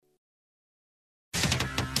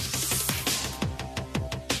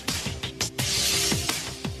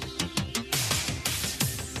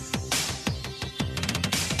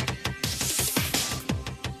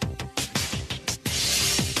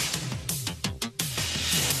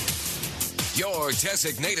your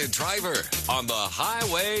designated driver on the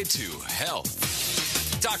highway to health.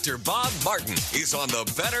 Dr. Bob Martin is on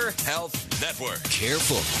the Better Health Network.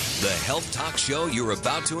 Careful. The health talk show you're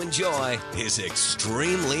about to enjoy is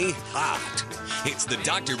extremely hot. It's the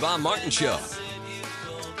Dr. Bob Martin Show.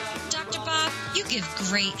 Dr. Bob, you give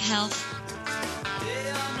great health. Day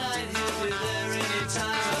or night, he'll be there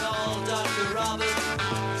anytime at all. Dr. Robert,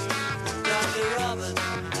 Dr. Robert.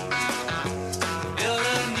 You're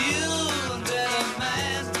a new and better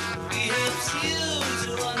man. He helps you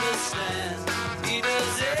to understand. He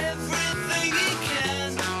does everything he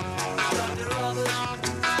can. Dr. Robert,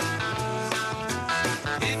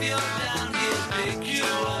 if you're down, he'll pick you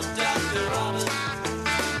up. Dr. Robert,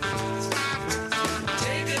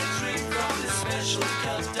 take a drink from his special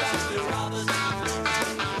cup. Dr. Robert,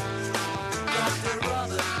 Dr.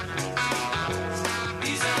 Robert,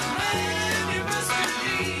 he's a man you must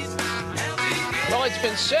believe. Well, it's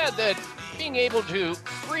been said that being able to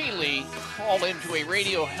freely call into a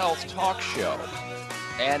radio health talk show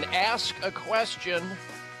and ask a question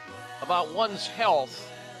about one's health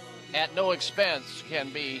at no expense can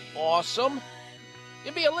be awesome.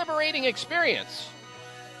 It'd be a liberating experience,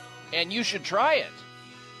 and you should try it.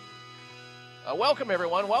 Welcome,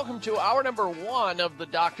 everyone. Welcome to hour number 1 of the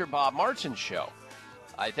Dr. Bob Martin Show.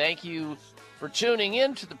 I thank you for tuning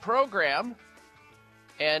in to the program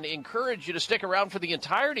and encourage you to stick around for the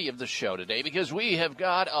entirety of the show today because we have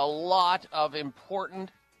got a lot of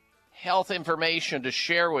important health information to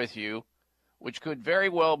share with you, which could very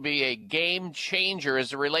well be a game changer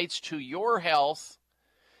as it relates to your health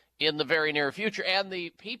in the very near future and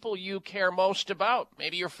the people you care most about,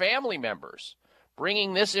 maybe your family members,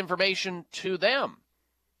 bringing this information to them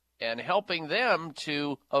and helping them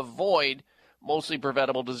to avoid mostly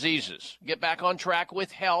preventable diseases, get back on track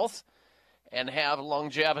with health, and have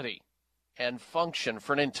longevity and function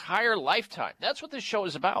for an entire lifetime. That's what this show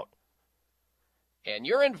is about. And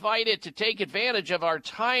you're invited to take advantage of our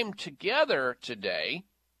time together today.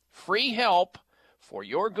 Free help for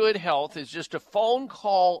your good health is just a phone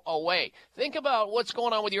call away. Think about what's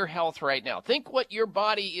going on with your health right now. Think what your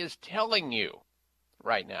body is telling you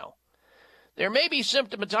right now. There may be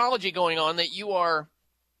symptomatology going on that you are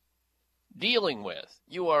dealing with,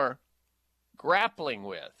 you are grappling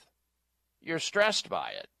with. You're stressed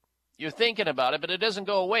by it. You're thinking about it, but it doesn't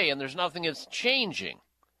go away, and there's nothing that's changing.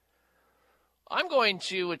 I'm going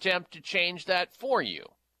to attempt to change that for you.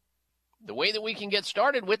 The way that we can get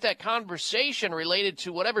started with that conversation related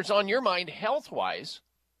to whatever's on your mind health-wise,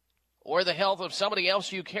 or the health of somebody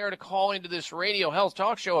else you care to call into this radio health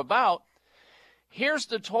talk show about, here's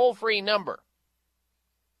the toll-free number.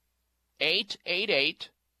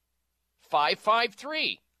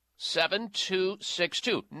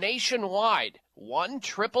 888-553-7262. Nationwide,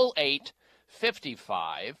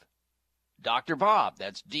 1-888-55 Dr. Bob.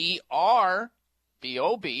 That's D-R-B-O-B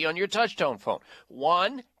on your touch-tone phone.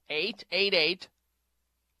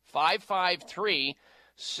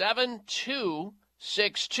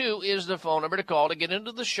 1-888-553-7262 is the phone number to call to get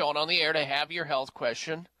into the show and on the air to have your health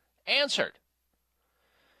question answered.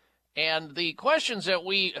 And the questions that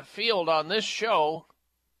we field on this show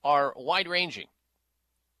are wide-ranging,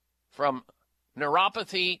 from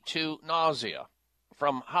neuropathy to nausea,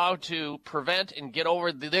 from how to prevent and get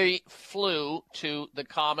over the flu to the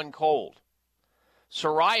common cold,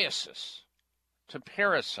 psoriasis to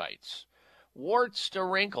parasites, warts to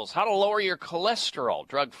wrinkles, how to lower your cholesterol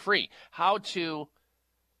drug-free, how to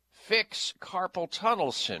fix carpal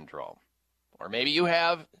tunnel syndrome, or maybe you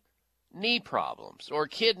have knee problems or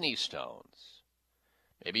kidney stones.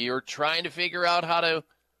 Maybe you're trying to figure out how to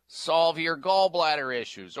solve your gallbladder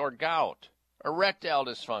issues or gout, erectile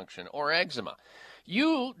dysfunction, or eczema.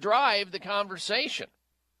 You drive the conversation.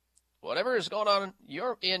 Whatever is going on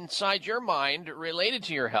inside your mind related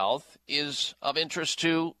to your health is of interest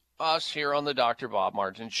to us here on the Dr. Bob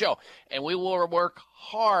Martin Show. And we will work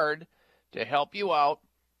hard to help you out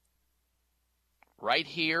right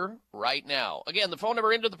here, right now. Again, the phone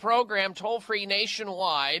number into the program, toll-free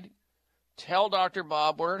nationwide. Tell Dr.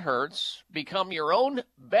 Bob where it hurts. Become your own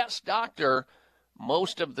best doctor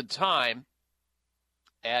most of the time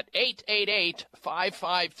at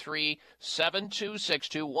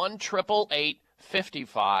 888-553-7262,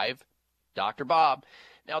 1-888-55 Dr. Bob.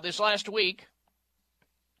 Now, this last week,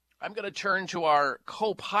 I'm going to turn to our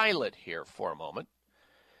co-pilot here for a moment.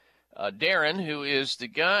 Darren, who is the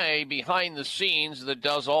guy behind the scenes that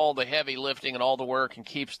does all the heavy lifting and all the work and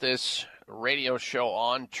keeps this radio show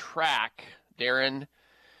on track. Darren,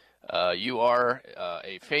 you are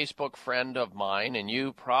a Facebook friend of mine, and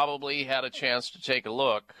you probably had a chance to take a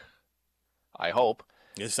look, I hope.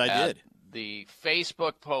 Yes, I did. the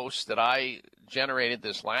Facebook posts that I generated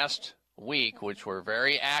this last week, which were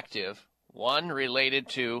very active. One related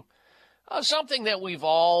to something that we've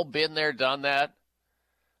all been there, done that.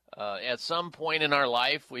 At some point in our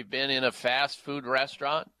life, we've been in a fast food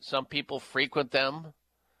restaurant. Some people frequent them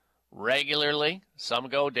regularly. Some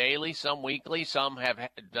go daily, some weekly. Some have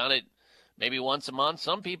done it maybe once a month.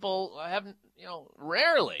 Some people haven't,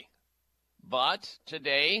 rarely. But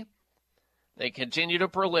today, they continue to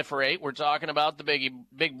proliferate. We're talking about the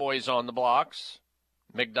big boys on the blocks,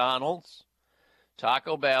 McDonald's,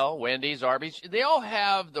 Taco Bell, Wendy's, Arby's. They all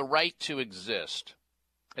have the right to exist.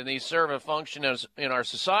 And they serve a function in our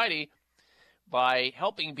society by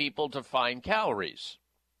helping people to find calories.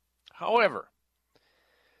 However,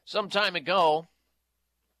 some time ago,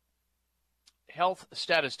 health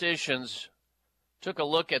statisticians took a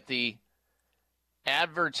look at the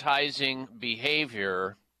advertising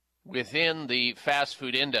behavior within the fast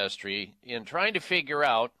food industry in trying to figure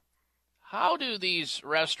out how do these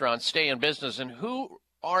restaurants stay in business and who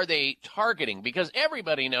are they targeting? Because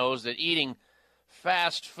everybody knows that eating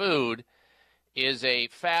fast food is a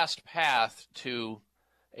fast path to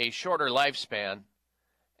a shorter lifespan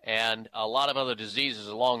and a lot of other diseases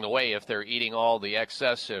along the way if they're eating all the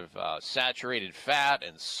excessive saturated fat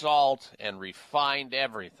and salt and refined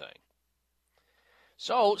everything.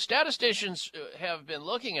 So statisticians have been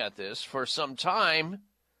looking at this for some time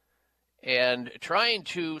and trying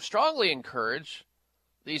to strongly encourage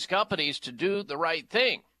these companies to do the right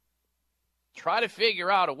thing. Try to figure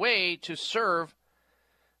out a way to serve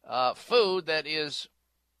food that is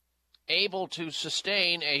able to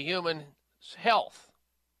sustain a human's health.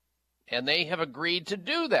 And they have agreed to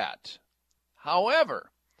do that. However,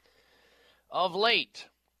 of late,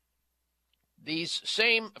 these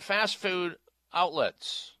same fast food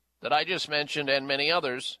outlets that I just mentioned and many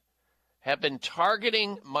others have been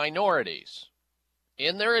targeting minorities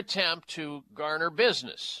in their attempt to garner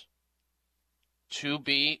business, to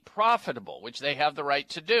be profitable, which they have the right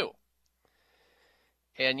to do.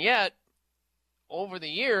 And yet, over the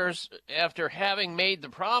years, after having made the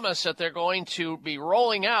promise that they're going to be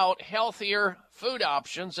rolling out healthier food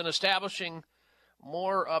options and establishing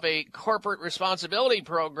more of a corporate responsibility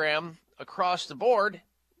program across the board,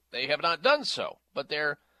 they have not done so. But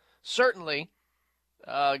they're certainly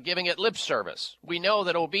giving it lip service. We know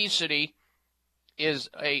that obesity is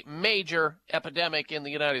a major epidemic in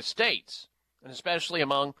the United States, and especially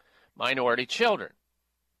among minority children,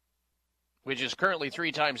 which is currently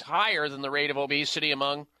 3 times higher than the rate of obesity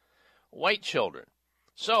among white children.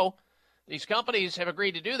 So these companies have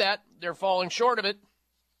agreed to do that. They're falling short of it.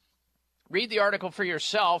 Read the article for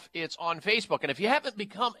yourself. It's on Facebook. And if you haven't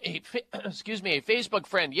become a Facebook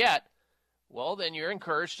friend yet, well, then you're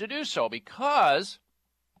encouraged to do so, because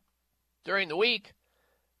during the week,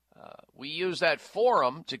 we use that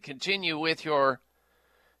forum to continue with your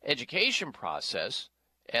education process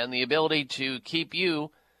and the ability to keep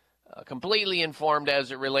you completely informed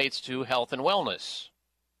as it relates to health and wellness.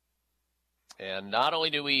 And not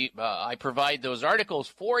only do I provide those articles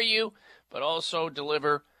for you, but also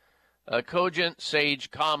deliver a cogent,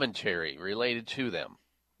 sage commentary related to them.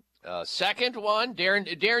 Second one,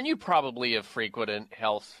 Darren, you probably have frequented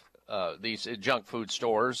these junk food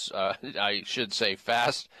stores, I should say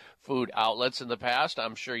fast food outlets in the past.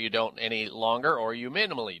 I'm sure you don't any longer, or you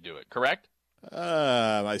minimally do it, correct?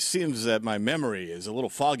 It seems that my memory is a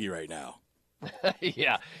little foggy right now.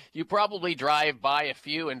 Yeah, you probably drive by a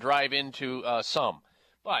few and drive into some,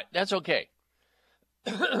 but that's okay.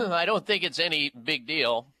 I don't think it's any big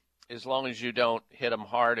deal as long as you don't hit them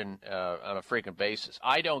hard and on a frequent basis.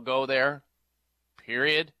 I don't go there,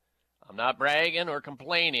 period. I'm not bragging or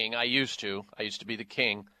complaining. I used to be the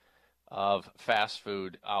king of fast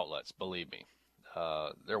food outlets, believe me.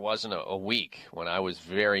 There wasn't a week when I was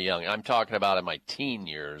very young, I'm talking about in my teen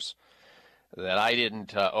years, that I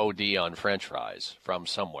didn't OD on French fries from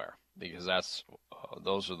somewhere, because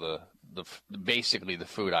those are basically the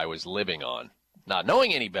food I was living on. Not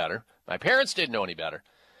knowing any better. My parents didn't know any better,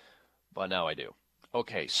 but now I do.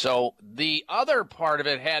 Okay, so the other part of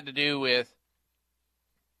it had to do with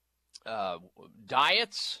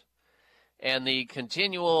diets and the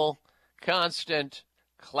continual, constant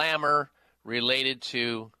clamor related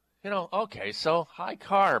to, okay, so high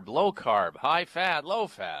carb, low carb, high fat, low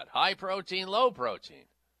fat, high protein, low protein.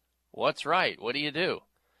 What's right? What do you do?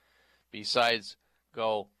 Besides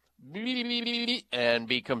go and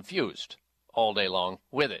be confused all day long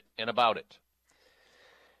with it and about it.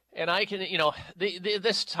 And I can,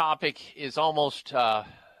 this topic is almost,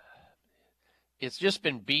 it's just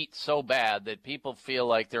been beat so bad that people feel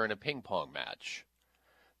like they're in a ping pong match.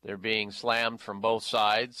 They're being slammed from both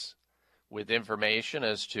sides with information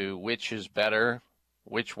as to which is better,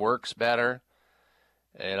 which works better.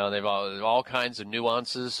 You know, they've all kinds of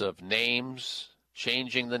nuances of names,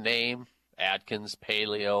 changing the name, Atkins,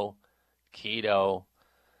 paleo, keto,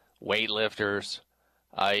 weightlifters.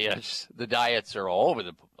 The diets are all over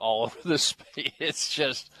the space. It's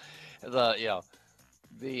just the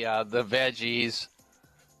veggies,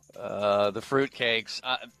 the fruitcakes.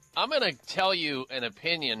 I'm going to tell you an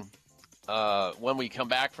opinion when we come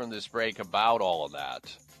back from this break about all of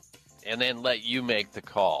that, and then let you make the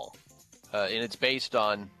call. And it's based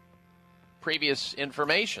on previous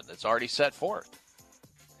information that's already set forth.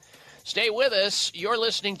 Stay with us. You're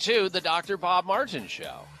listening to the Dr. Bob Martin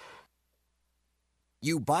Show.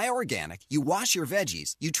 You buy organic, you wash your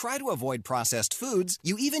veggies, you try to avoid processed foods,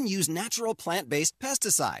 you even use natural plant-based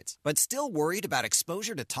pesticides, but still worried about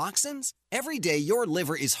exposure to toxins? Every day, your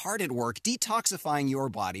liver is hard at work detoxifying your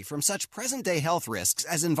body from such present-day health risks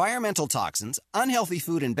as environmental toxins, unhealthy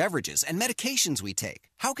food and beverages, and medications we take.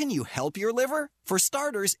 How can you help your liver? For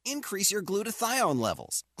starters, increase your glutathione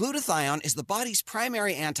levels. Glutathione is the body's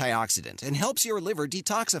primary antioxidant and helps your liver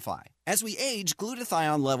detoxify. As we age,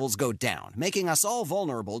 glutathione levels go down, making us all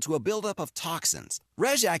vulnerable to a buildup of toxins.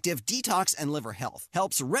 RegActive Detox and Liver Health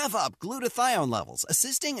helps rev up glutathione levels,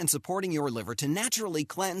 assisting and supporting your liver to naturally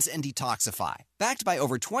cleanse and detoxify. Backed by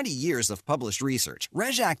over 20 years of published research,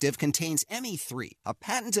 RegActive contains ME3, a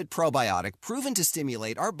patented probiotic proven to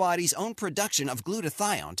stimulate our body's own production of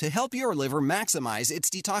glutathione to help your liver maximize its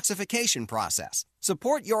detoxification process.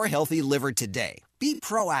 Support your healthy liver today. Be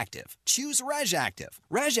proactive. Choose RegActive.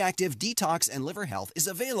 RegActive Detox and Liver Health is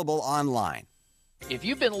available online. If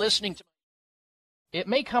you've been listening to... It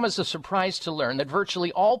may come as a surprise to learn that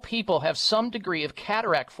virtually all people have some degree of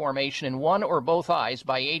cataract formation in one or both eyes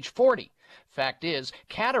by age 40. Fact is,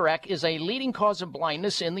 cataract is a leading cause of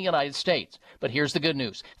blindness in the United States. But here's the good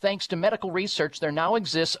news. Thanks to medical research, there now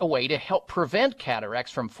exists a way to help prevent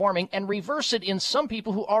cataracts from forming and reverse it in some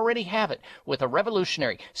people who already have it with a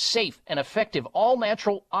revolutionary, safe, and effective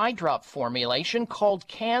all-natural eye drop formulation called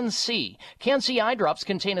Can-C. Can-C eye drops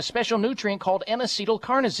contain a special nutrient called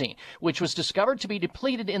N-acetylcarnosine, which was discovered to be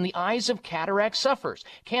depleted in the eyes of cataract sufferers.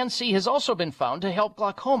 Can-C has also been found to help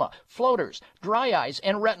glaucoma, floaters, dry eyes,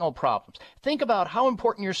 and retinal problems. Think about how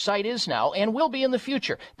important your sight is now and will be in the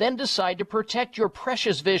future. Then decide to protect your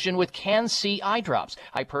precious vision with Can-C eye drops.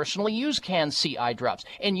 I personally use Can-C eye drops,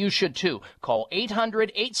 and you should too. Call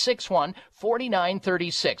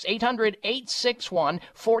 800-861-4936.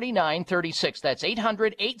 800-861-4936. That's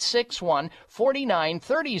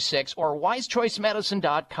 800-861-4936 or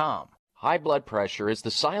wisechoicemedicine.com. High blood pressure is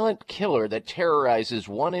the silent killer that terrorizes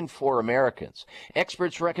 1 in 4 Americans.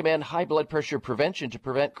 Experts recommend high blood pressure prevention to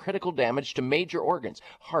prevent critical damage to major organs,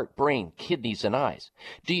 heart, brain, kidneys, and eyes.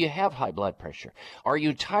 Do you have high blood pressure? Are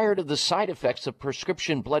you tired of the side effects of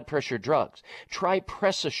prescription blood pressure drugs? Try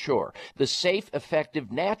PressAssure, the safe,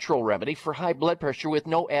 effective, natural remedy for high blood pressure with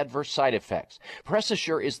no adverse side effects.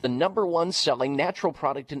 PressAssure is the #1 selling natural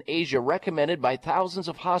product in Asia, recommended by thousands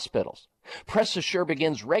of hospitals. PressAssure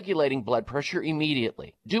begins regulating blood pressure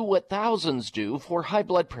immediately. Do what thousands do for high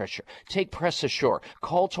blood pressure. Take PressAssure.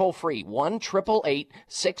 Call toll-free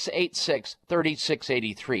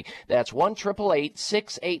 1-888-686-3683. That's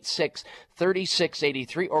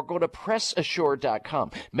 1-888-686-3683, or go to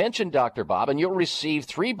PressAssure.com. Mention Dr. Bob and you'll receive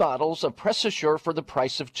 3 bottles of PressAssure for the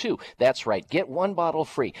price of 2. That's right. Get 1 bottle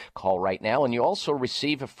free. Call right now and you also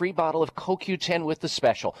receive a free bottle of CoQ10 with the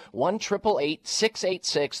special.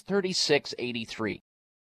 1-888-686-3683.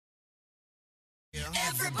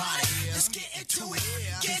 Everybody, let's get into it.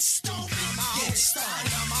 Get stoked, get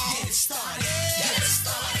started, get started, get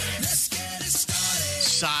started. Let's get it started.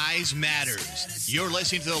 Size matters. You're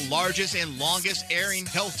listening to the largest and longest airing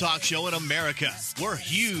health talk show in America. We're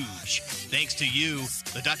huge. Thanks to you,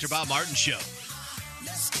 the Dr. Bob Martin Show.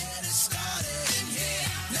 Let's get it started. Yeah,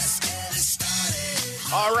 let's get it started.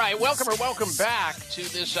 All right, welcome back to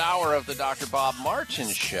this hour of the Dr. Bob Martin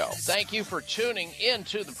Show. Thank you for tuning in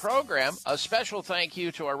to the program. A special thank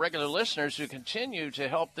you to our regular listeners who continue to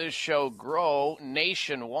help this show grow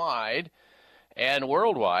nationwide and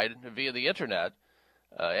worldwide via the internet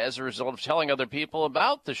as a result of telling other people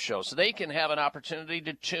about the show so they can have an opportunity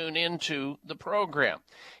to tune into the program.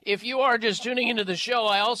 If you are just tuning into the show,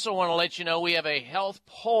 I also want to let you know we have a health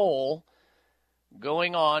poll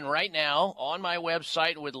going on right now on my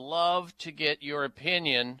website. Would love to get your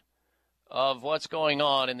opinion of what's going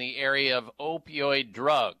on in the area of opioid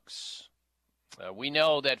drugs. We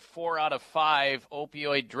know that 4 out of 5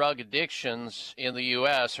 opioid drug addictions in the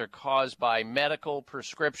U.S. are caused by medical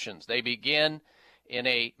prescriptions. They begin in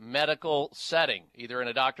a medical setting, either in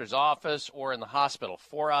a doctor's office or in the hospital.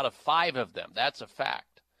 4 out of 5 of them. That's a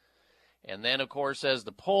fact. And then, of course, as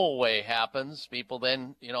the pull-away happens, people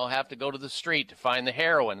then, have to go to the street to find the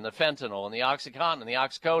heroin and the fentanyl and the OxyContin and the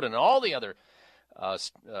oxycodone and all the other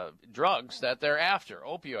drugs that they're after,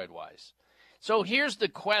 opioid-wise. So here's the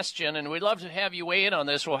question, and we'd love to have you weigh in on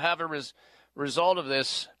this. We'll have a result of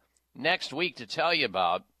this next week to tell you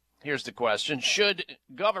about. Here's the question. Should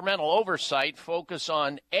governmental oversight focus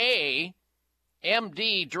on A,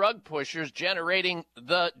 MD drug pushers generating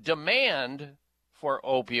the demand for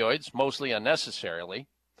opioids, mostly unnecessarily,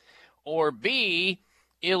 or B,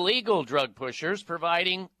 illegal drug pushers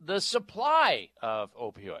providing the supply of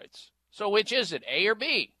opioids? So which is it, A or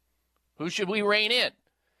B? Who should we rein in?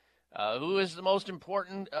 Who is the most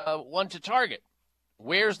important one to target?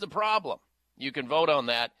 Where's the problem? You can vote on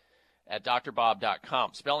that at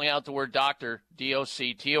drbob.com. Spelling out the word doctor,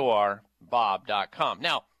 D-O-C-T-O-R, bob.com.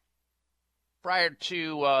 Now, prior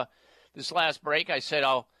to this last break, I said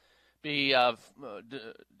I'll be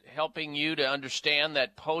helping you to understand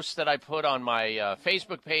that post that I put on my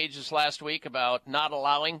Facebook page this last week about not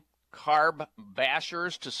allowing carb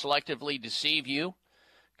bashers to selectively deceive you,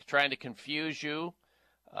 trying to confuse you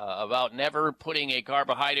about never putting a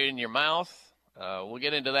carbohydrate in your mouth. We'll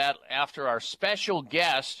get into that after our special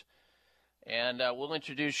guest, and we'll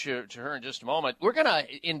introduce you to her in just a moment. We're going to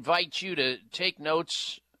invite you to take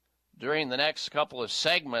notes during the next couple of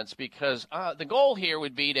segments because the goal here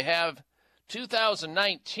would be to have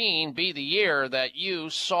 2019 be the year that you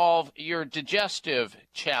solve your digestive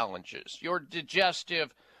challenges, your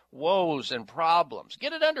digestive woes and problems.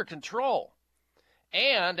 Get it under control.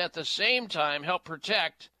 And at the same time, help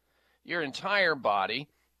protect your entire body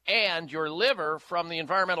and your liver from the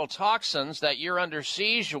environmental toxins that you're under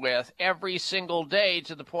siege with every single day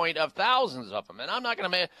to the point of thousands of them. And I'm not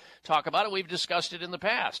going to talk about it. We've discussed it in the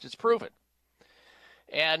past. It's proven.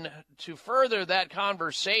 And to further that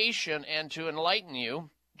conversation and to enlighten you,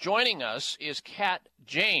 joining us is Kat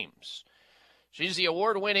James. She's the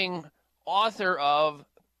award-winning author of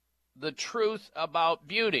The Truth About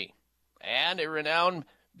Beauty and a renowned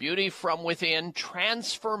beauty from within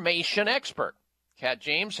transformation expert. Kat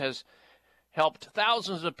James has helped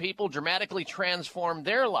thousands of people dramatically transform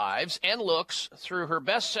their lives and looks through her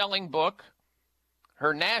best-selling book,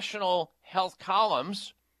 her national health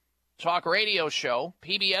columns, talk radio show,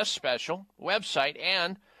 PBS special, website,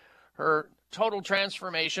 and her total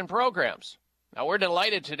transformation programs. Now, we're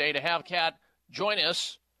delighted today to have Kat join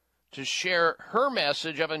us to share her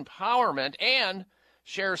message of empowerment and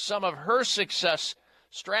share some of her success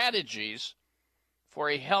strategies for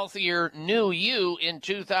a healthier new you in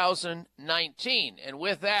 2019. And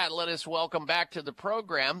with that, let us welcome back to the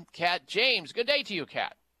program Kat James. Good day to you,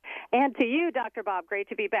 Kat. And to you, Dr. Bob. Great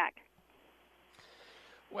to be back.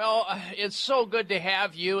 Well, it's so good to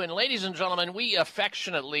have you. And ladies and gentlemen, we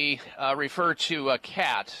affectionately refer to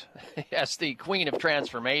Kat as the Queen of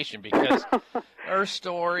Transformation because her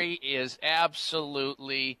story is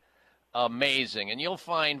absolutely amazing. And you'll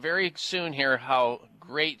find very soon here how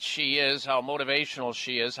great she is, how motivational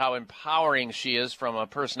she is, how empowering she is from a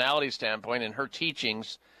personality standpoint. And her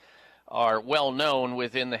teachings are well known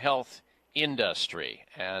within the health industry.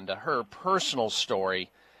 And her personal story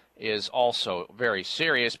is also very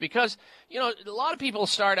serious because, a lot of people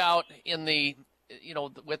start out in the,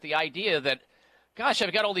 with the idea that, gosh,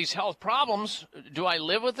 I've got all these health problems. Do I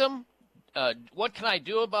live with them? What can I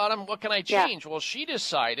do about them? What can I change? Yeah. Well,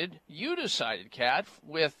 you decided, Kat,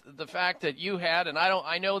 with the fact that you had, and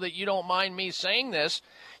I know that you don't mind me saying this,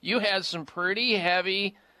 you had some pretty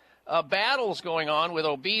heavy battles going on with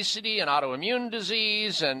obesity and autoimmune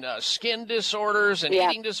disease and skin disorders and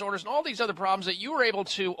eating disorders and all these other problems that you were able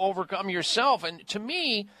to overcome yourself. And to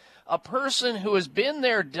me, a person who has been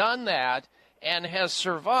there, done that, and has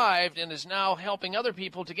survived and is now helping other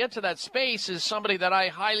people to get to that space is somebody that I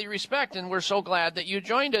highly respect. And we're so glad that you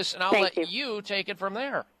joined us. And I'll let you take it from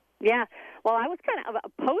there. Yeah. Well, I was kind of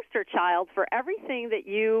a poster child for everything that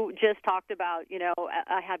you just talked about.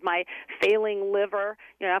 I had my failing liver,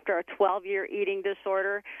 after a 12-year eating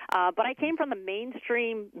disorder. But I came from the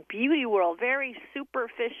mainstream beauty world, very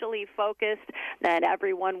superficially focused, that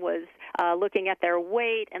everyone was looking at their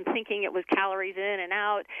weight and thinking it was calories in and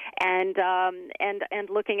out, and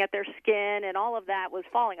looking at their skin, and all of that was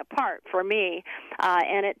falling apart for me.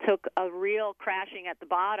 And it took a real crashing at the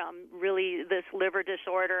bottom, really this liver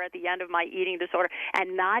disorder at the end of my eating disorder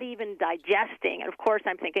and not even digesting. And, of course,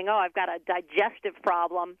 I'm thinking, oh, I've got a digestive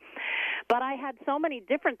problem. But I had so many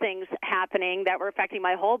different things happening that were affecting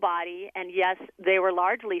my whole body, and yes, they were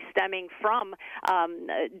largely stemming from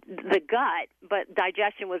the gut, but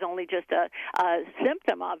digestion was only just a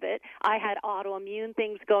symptom of it. I had autoimmune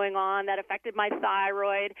things going on that affected my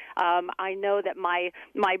thyroid. I know that my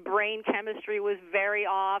brain chemistry was very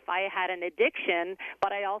off. I had an addiction,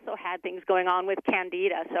 but I also had things going on with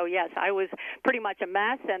candida. So, yes, I was pretty much a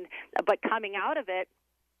mess, but coming out of it,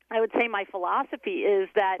 I would say my philosophy is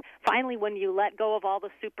that finally when you let go of all the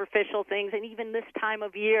superficial things, and even this time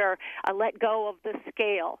of year, let go of the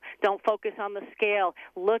scale. Don't focus on the scale.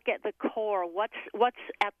 Look at the core. What's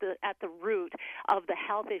at the root of the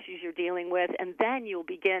health issues you're dealing with, and then you'll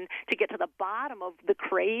begin to get to the bottom of the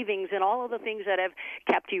cravings and all of the things that have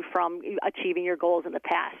kept you from achieving your goals in the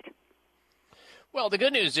past. Well, the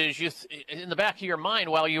good news is in the back of your mind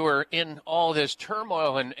while you were in all this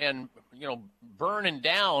turmoil and burning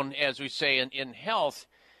down, as we say, in health,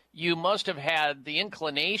 you must have had the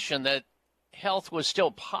inclination that health was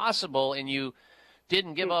still possible and you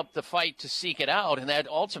didn't give up the fight to seek it out, and that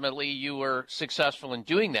ultimately you were successful in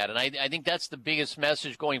doing that. And I think that's the biggest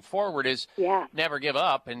message going forward is never give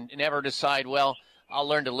up and never decide, well, I'll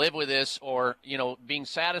learn to live with this, or, being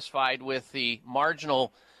satisfied with the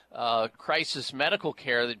marginal crisis medical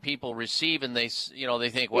care that people receive, and they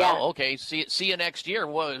think, well, okay, see you next year.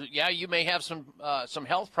 Well, yeah, you may have some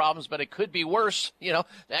health problems, but it could be worse.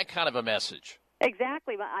 That kind of a message.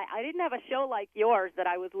 Exactly. I didn't have a show like yours that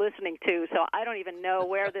I was listening to, so I don't even know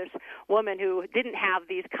where this woman who didn't have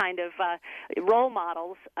these kind of role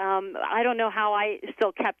models, I don't know how I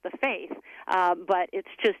still kept the faith, but it's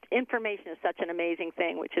just information is such an amazing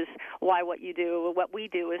thing, which is why what we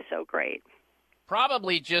do is so great.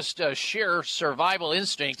 Probably just sheer survival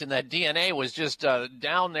instinct, and that DNA was just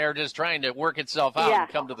down there just trying to work itself out and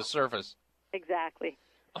come to the surface. Exactly.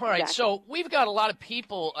 All right, so we've got a lot of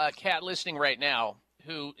people, Kat, listening right now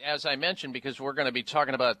who, as I mentioned, because we're going to be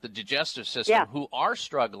talking about the digestive system, who are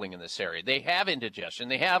struggling in this area. They have indigestion,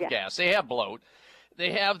 they have gas, they have bloat,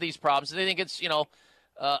 they have these problems. They think it's,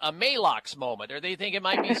 a Maalox moment, or they think it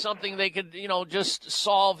might be something they could, just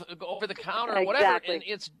solve over the counter or whatever. And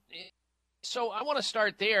so I want to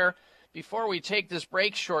start there before we take this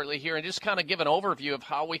break shortly here and just kind of give an overview of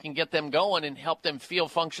how we can get them going and help them feel,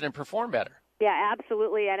 function, and perform better. Yeah,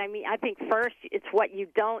 absolutely. And I think first it's what you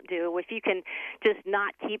don't do. If you can just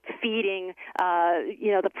not keep feeding,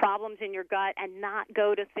 the problems in your gut and not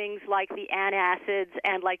go to things like the antacids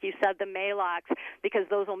and, like you said, the Maalox, because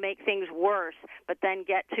those will make things worse, but then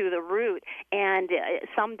get to the root. And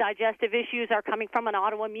some digestive issues are coming from an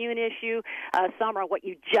autoimmune issue. Some are what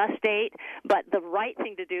you just ate. But the right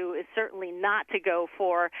thing to do is certainly not to go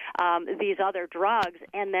for these other drugs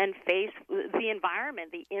and then face the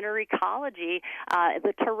environment, the inner ecology,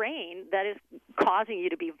 the terrain that is causing you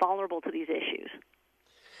to be vulnerable to these issues.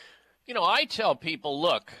 I tell people,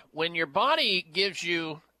 look, when your body gives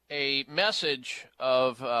you a message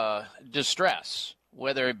of distress,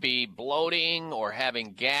 whether it be bloating or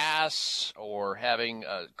having gas or having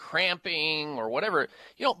cramping or whatever,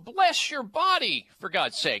 bless your body, for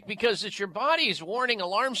God's sake, because it's your body's warning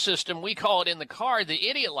alarm system. We call it in the car the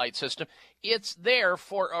idiot light system. It's there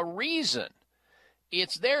for a reason.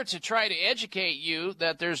 It's there to try to educate you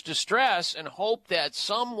that there's distress and hope that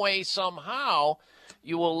some way, somehow,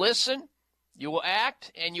 you will listen, you will act,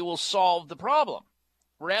 and you will solve the problem,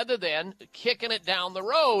 rather than kicking it down the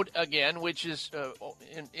road again, which is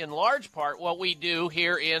in large part what we do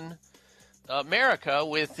here in America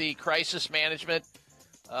with the crisis management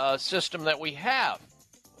system that we have.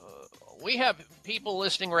 We have people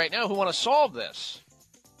listening right now who want to solve this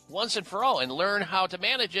once and for all and learn how to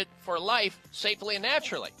manage it for life safely and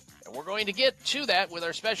naturally. And we're going to get to that with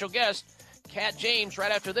our special guest, Kat James,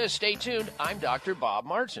 right after this. Stay tuned. I'm Dr. Bob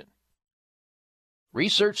Martin.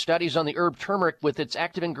 Research studies on the herb turmeric with its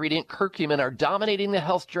active ingredient curcumin are dominating the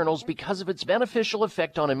health journals because of its beneficial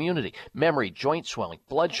effect on immunity, memory, joint swelling,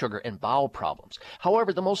 blood sugar, and bowel problems.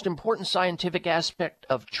 However, the most important scientific aspect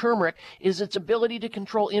of turmeric is its ability to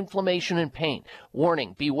control inflammation and pain.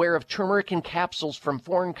 Warning, beware of turmeric in capsules from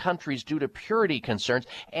foreign countries due to purity concerns,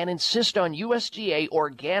 and insist on USDA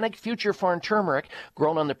organic Future Farm turmeric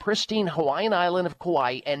grown on the pristine Hawaiian island of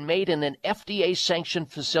Kauai and made in an FDA-sanctioned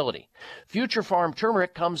facility. Future Farm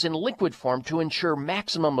turmeric comes in liquid form to ensure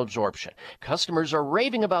maximum absorption. Customers are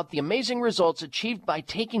raving about the amazing results achieved by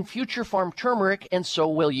taking Future Farm turmeric, and so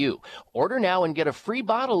will you. Order now and get a free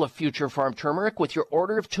bottle of Future Farm turmeric with your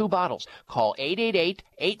order of 2 bottles. Call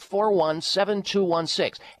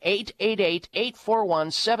 888-841-7216,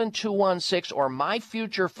 888-841-7216, or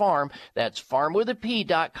MyFutureFarm, that's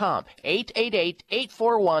farmwithap.com,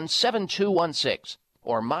 888-841-7216,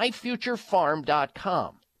 or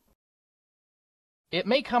myfuturefarm.com. It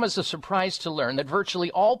may come as a surprise to learn that virtually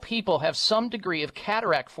all people have some degree of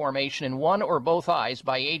cataract formation in one or both eyes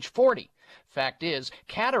by age 40. Fact is,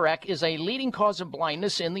 cataract is a leading cause of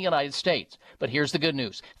blindness in the United States. But here's the good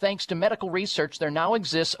news. Thanks to medical research, there now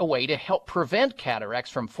exists a way to help prevent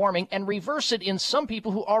cataracts from forming and reverse it in some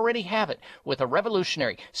people who already have it with a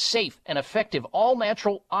revolutionary, safe, and effective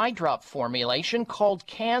all-natural eye drop formulation called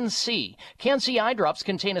Can-C. Can-C eye drops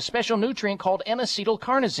contain a special nutrient called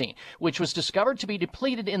N-acetylcarnosine, which was discovered to be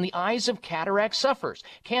depleted in the eyes of cataract sufferers.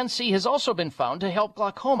 Can-C has also been found to help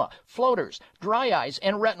glaucoma, floaters, dry eyes,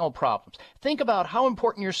 and retinal problems. Think about how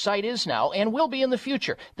important your sight is now and will be in the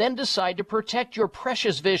future. Then decide to protect your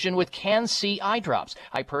precious vision with Can-C eye drops.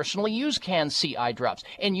 I personally use Can-C eye drops,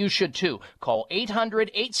 and you should too. Call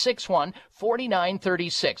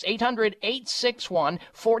 800-861-4936.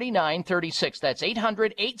 800-861-4936. That's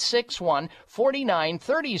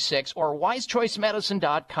 800-861-4936 or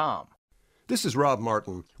wisechoicemedicine.com. This is Rob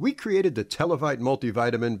Martin. We created the Televite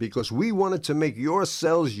multivitamin because we wanted to make your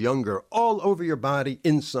cells younger all over your body,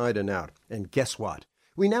 inside and out. And guess what?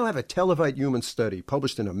 We now have a Televite human study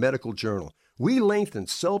published in a medical journal. We lengthened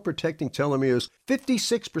cell-protecting telomeres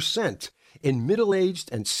 56% in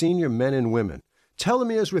middle-aged and senior men and women.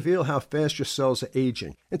 Telomeres reveal how fast your cells are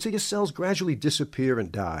aging until your cells gradually disappear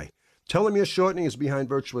and die. Telomere shortening is behind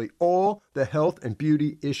virtually all the health and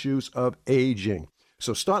beauty issues of aging.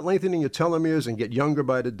 So start lengthening your telomeres and get younger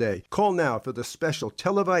by the day. Call now for the special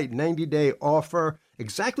Televite 90-day offer,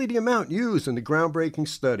 exactly the amount used in the groundbreaking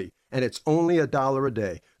study, and it's only $1 a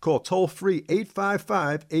day. Call toll-free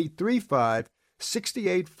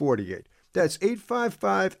 855-835-6848. That's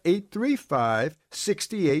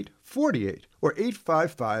 855-835-6848 or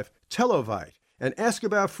 855-TELEVITE. And ask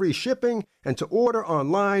about free shipping, and to order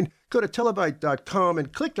online, go to televite.com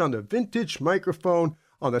and click on the vintage microphone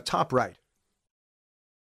on the top right.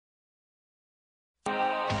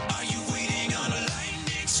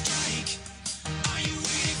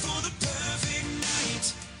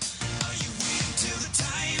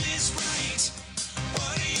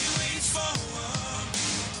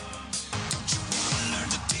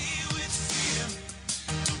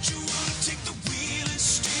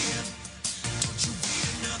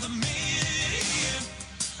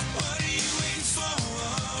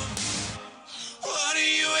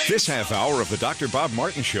 This half hour of the Dr. Bob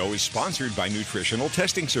Martin Show is sponsored by Nutritional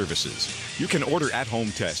Testing Services. You can order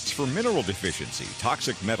at-home tests for mineral deficiency,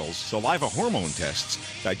 toxic metals, saliva hormone tests,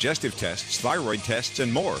 digestive tests, thyroid tests,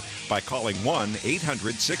 and more by calling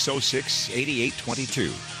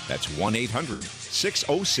 1-800-606-8822. That's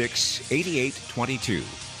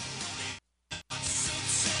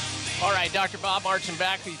 1-800-606-8822. All right, Dr. Bob Martin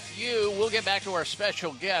back with you. We'll get back to our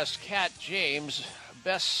special guest, Kat James,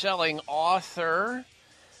 best-selling author,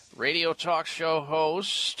 radio talk show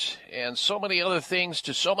host, and so many other things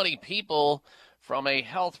to so many people from a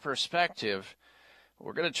health perspective.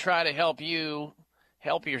 We're going to try to help you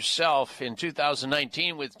help yourself in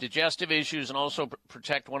 2019 with digestive issues and also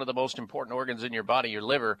protect one of the most important organs in your body, your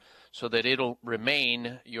liver, so that it'll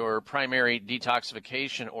remain your primary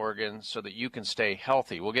detoxification organ so that you can stay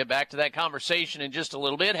healthy. We'll get back to that conversation in just a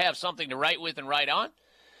little bit, have something to write with and write on.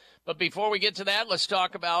 But before we get to that, let's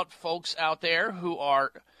talk about folks out there who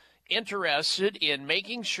are interested in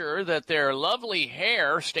making sure that their lovely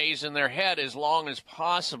hair stays in their head as long as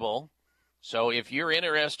possible. So if you're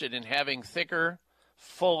interested in having thicker,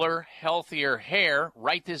 fuller, healthier hair,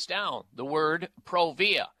 write this down, the word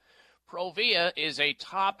Provia. Provia is a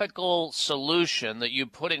topical solution that you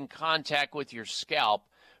put in contact with your scalp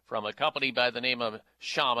from a company by the name of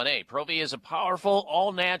Chamonix. Provia is a powerful,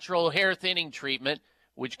 all-natural hair thinning treatment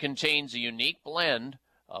which contains a unique blend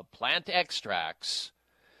of plant extracts.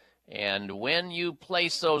 And when you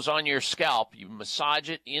place those on your scalp, you massage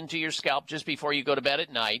it into your scalp just before you go to bed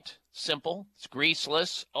at night. Simple. It's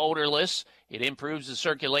greaseless, odorless. It improves the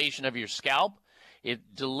circulation of your scalp.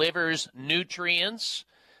 It delivers nutrients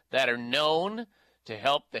that are known to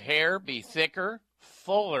help the hair be thicker,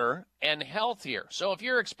 fuller, and healthier. So if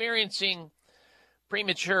you're experiencing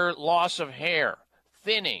premature loss of hair,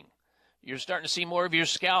 thinning, you're starting to see more of your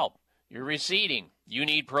scalp, you're receding, you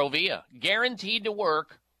need Provia. Guaranteed to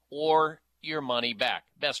work or your money back.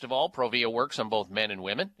 Best of all, Provia works on both men and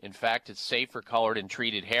women. In fact, it's safe for colored and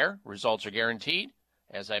treated hair. Results are guaranteed,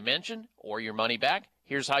 as I mentioned, or your money back.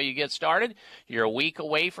 Here's how you get started. You're a week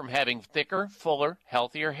away from having thicker, fuller,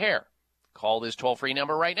 healthier hair. Call this toll-free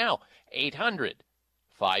number right now,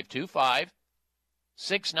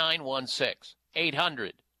 800-525-6916.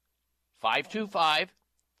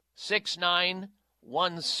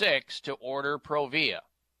 800-525-6916 to order Provia.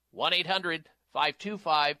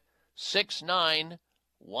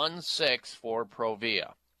 1-800-525-6916 for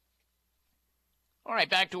Provia. All right,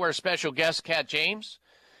 back to our special guest, Kat James.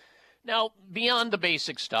 Now, beyond the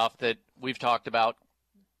basic stuff that we've talked about,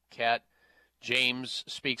 Kat James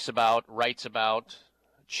speaks about, writes about,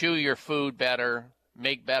 chew your food better,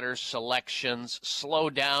 make better selections, slow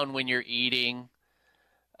down when you're eating.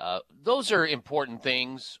 Those are important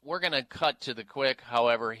things. We're going to cut to the quick,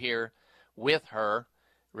 however, here with her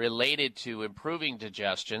related to improving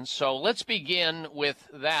digestion. So let's begin with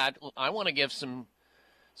that. I want to give some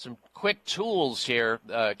quick tools here,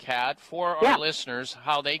 Kat, for our listeners,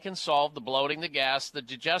 how they can solve the bloating, the gas, the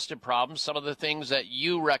digestive problems, some of the things that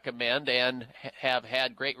you recommend and have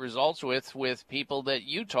had great results with people that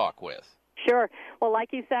you talk with. Sure. Well,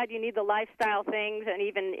 like you said, you need the lifestyle things, and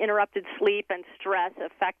even interrupted sleep and stress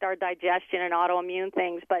affect our digestion and autoimmune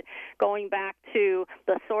things. But going back to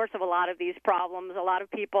the source of a lot of these problems, a lot of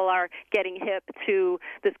people are getting hip to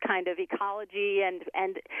this kind of ecology, and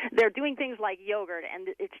they're doing things like yogurt, and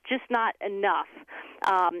it's just not enough.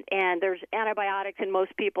 And there's antibiotics in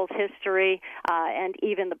most people's history, and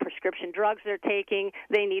even the prescription drugs they're taking.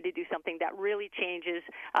 They need to do something that really changes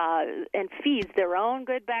and feeds their own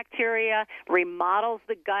good bacteria, remodels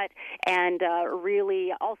the gut, and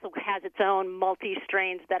really also has its own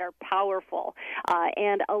multi-strains that are powerful.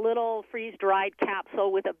 And a little freeze-dried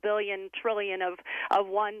capsule with 1 billion trillion of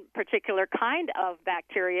one particular kind of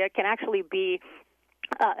bacteria can actually be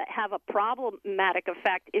have a problematic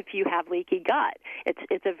effect if you have leaky gut.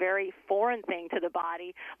 It's a very foreign thing to the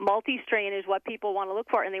body. Multi-strain is what people want to look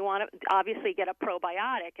for, and they want to obviously get a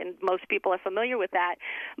probiotic, and most people are familiar with that.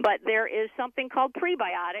 But there is something called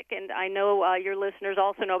prebiotic, and I know your listeners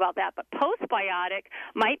also know about that. But postbiotic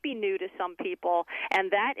might be new to some people,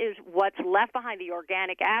 and that is what's left behind, the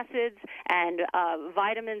organic acids and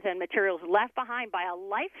vitamins and materials left behind by a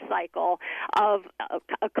life cycle of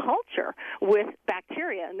a culture with bacteria.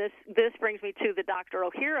 And this brings me to the Dr.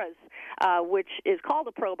 Ohhira's, which is called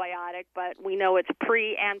a probiotic, but we know it's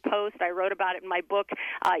pre and post. I wrote about it in my book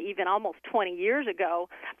even almost 20 years ago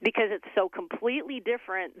because it's so completely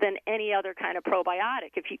different than any other kind of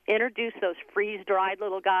probiotic. If you introduce those freeze-dried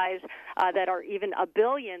little guys that are even 1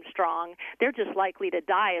 billion strong, they're just likely to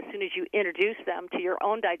die as soon as you introduce them to your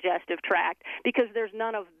own digestive tract because there's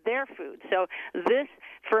none of their food. So this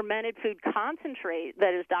fermented food concentrate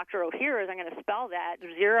that is Dr. Ohhira's, I'm going to spell that, OHHIRA''S,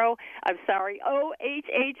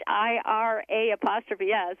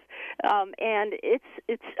 and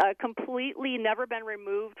it's completely never been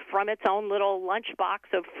removed from its own little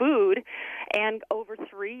lunchbox of food, and over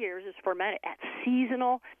 3 years is fermented at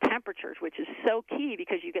seasonal temperatures, which is so key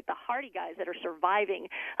because you get the hardy guys that are surviving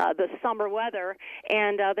the summer weather,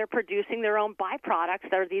 and they're producing their own byproducts.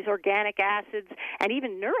 There are these organic acids and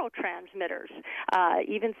even neurotransmitters.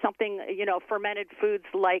 Even something, fermented foods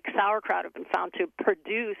like sauerkraut have been found to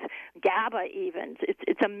produce GABA even.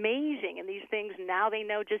 It's amazing. And these things, now they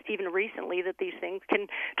know just even recently that these things can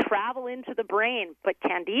travel into the brain, but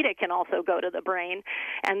Candida can also go to the brain.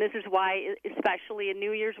 And this is why, especially in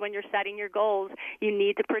New Year's when you're setting your goals, you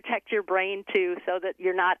need to protect your brain too so that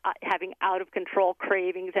you're not having out-of-control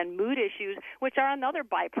cravings and mood issues, which are another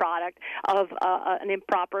byproduct of an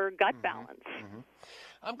improper gut balance. Mm-hmm.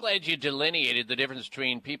 I'm glad you delineated the difference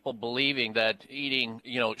between people believing that eating,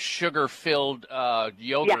 sugar-filled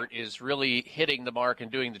yogurt is really hitting the mark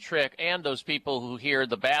and doing the trick, and those people who hear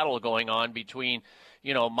the battle going on between,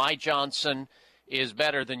 my Johnson is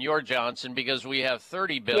better than your Johnson because we have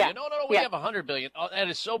 30 billion. Yeah. No, we have 100 billion. Oh, that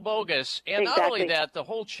is so bogus. And not only that, the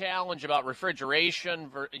whole challenge about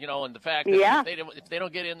refrigeration, and the fact that if they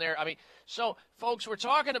don't get in there. So, folks, we're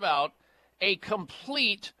talking about a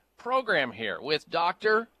complete program here with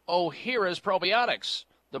Dr. Ohhira's probiotics.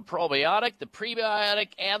 The probiotic, the prebiotic,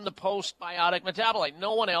 and the postbiotic metabolite.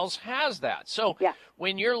 No one else has that. So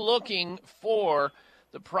when you're looking for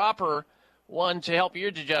the proper one to help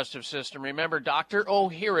your digestive system, remember Dr.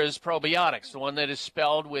 Ohhira's probiotics, the one that is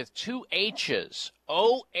spelled with 2 H's,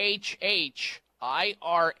 OHHIRA''S.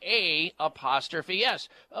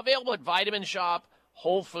 Available at Vitamin Shop,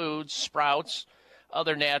 Whole Foods, Sprouts,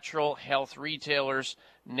 other natural health retailers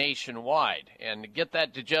nationwide and get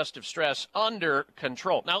that digestive stress under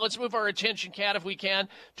control. Now let's move our attention, Kat, if we can,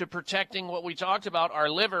 to protecting what we talked about, our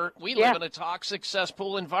liver. We live in a toxic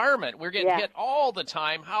cesspool environment. We're getting hit all the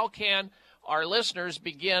time. How can our listeners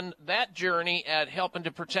begin that journey at helping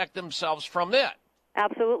to protect themselves from that?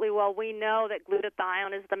 Absolutely. Well, we know that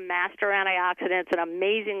glutathione is the master antioxidant. It's an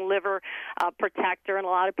amazing liver protector, and a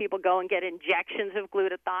lot of people go and get injections of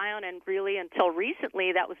glutathione, and really until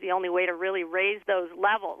recently that was the only way to really raise those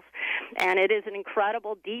levels. And it is an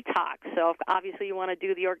incredible detox. So obviously you want to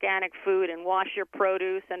do the organic food and wash your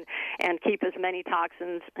produce and keep as many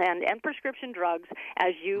toxins and prescription drugs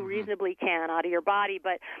as you reasonably can out of your body.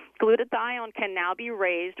 But glutathione can now be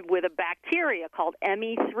raised with a bacteria called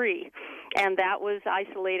ME3, and that was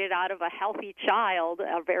isolated out of a healthy child,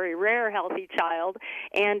 a very rare healthy child,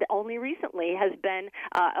 and only recently has been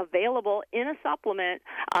available in a supplement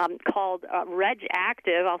called Reg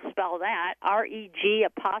Active. I'll spell that,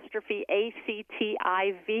 REG'_ACTIV.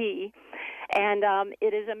 And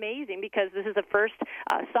it is amazing because this is the first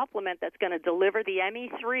supplement that's going to deliver the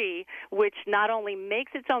ME3, which not only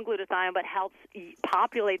makes its own glutathione, but helps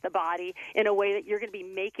populate the body in a way that you're going to be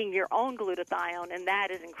making your own glutathione, and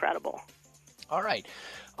that is incredible. All right.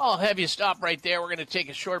 I'll have you stop right there. We're going to take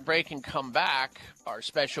a short break and come back. Our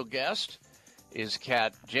special guest is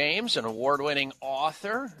Kat James, an award-winning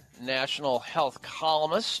author, national health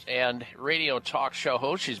columnist, and radio talk show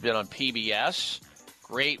host. She's been on PBS.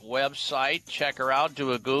 Great website. Check her out.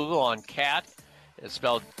 Do a Google on Kat. It's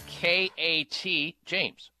spelled K-A-T,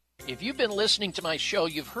 James. If you've been listening to my show,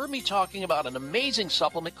 you've heard me talking about an amazing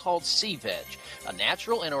supplement called C-Veg, a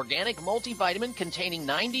natural and organic multivitamin containing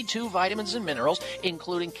 92 vitamins and minerals,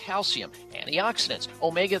 including calcium, antioxidants,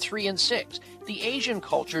 omega-3 and 6. The Asian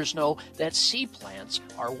cultures know that sea plants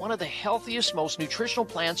are one of the healthiest, most nutritional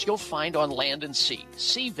plants you'll find on land and sea.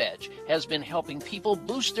 C-Veg has been helping people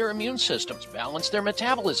boost their immune systems, balance their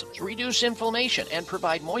metabolisms, reduce inflammation, and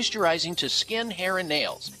provide moisturizing to skin, hair, and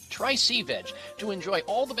nails. Try C-Veg to enjoy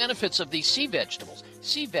all the benefits of these sea vegetables.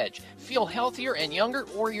 C-Veg, feel healthier and younger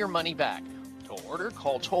or your money back. To order,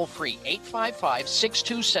 call toll-free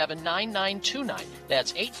 855-627-9929.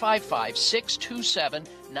 That's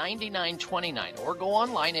 855-627-9929. Or go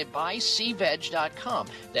online at buycveg.com.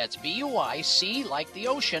 That's B-U-I-C like the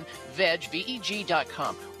ocean, veg,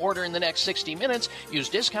 V-E-G.com. Order in the next 60 minutes. Use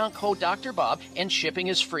discount code Dr. Bob, and shipping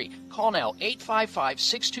is free. Call now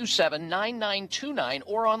 855-627-9929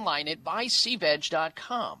 or online at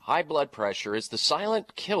buycveg.com. High blood pressure is the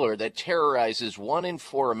silent killer that terrorizes 1 in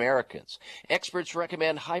 4 Americans. Experts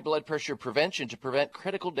recommend high blood pressure prevention to prevent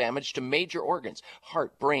critical damage to major organs,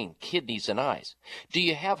 heart, brain, kidneys, and eyes. Do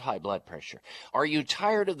you have high blood pressure? Are you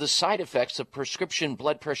tired of the side effects of prescription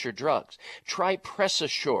blood pressure drugs? Try Press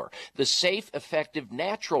Assure, the safe, effective,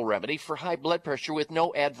 natural remedy for high blood pressure with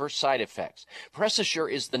no adverse side effects. Press Assure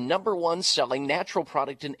is the #1 selling natural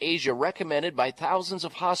product in Asia, recommended by thousands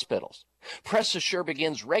of hospitals. Press Assure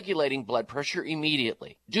begins regulating blood pressure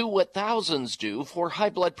immediately. Do what thousands do for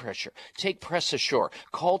high blood pressure. Take Press Assure.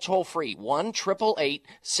 Call toll-free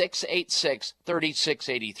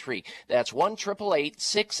 1-888-686-3683. That's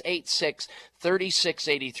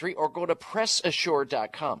 1-888-686-3683, or go to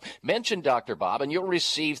PressAssure.com. Mention Dr. Bob and you'll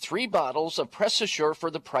receive 3 bottles of Press Assure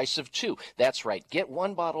for the price of 2. That's right. Get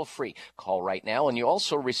 1 bottle free. Call right now and you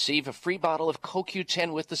also receive a free bottle of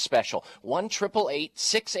CoQ10 with the special.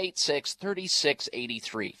 1-888-686-3683.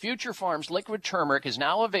 Future Farms liquid turmeric is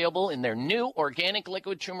now available in their new organic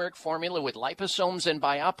liquid turmeric formula with liposomes and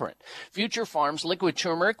BioPerine. Future Farms liquid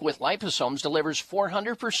turmeric with liposomes delivers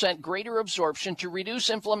 400% greater absorption to reduce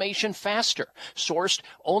inflammation faster. Sourced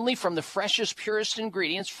only from the freshest, purest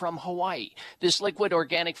ingredients from Hawaii. This liquid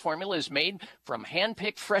organic formula is made from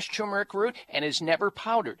hand-picked fresh turmeric root and is never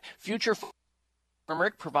powdered. Future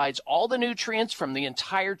Turmeric provides all the nutrients from the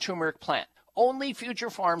entire turmeric plant. Only Future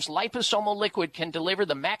Farms liposomal liquid can deliver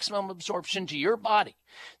the maximum absorption to your body.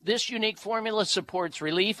 This unique formula supports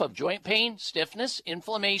relief of joint pain, stiffness,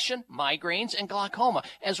 inflammation, migraines, and glaucoma,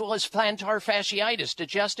 as well as plantar fasciitis,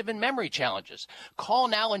 digestive and memory challenges. Call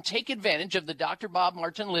now and take advantage of the Dr. Bob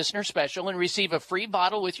Martin listener special and receive a free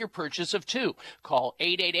bottle with your purchase of 2. Call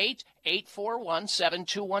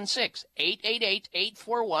 888-841-7216.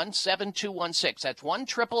 888-841-7216. That's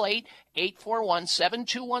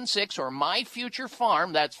 1-888-841-7216, or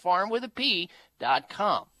MyFutureFarm, that's farm with a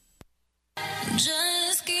P.com.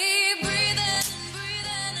 Just keep breathing and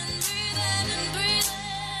breathing and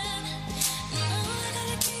breathing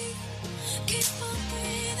and breathing. Keep on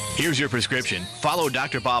breathing. Here's your prescription. Follow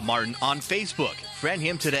Dr. Bob Martin on Facebook. Friend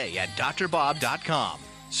him today at drbob.com.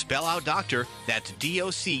 Spell out doctor, that's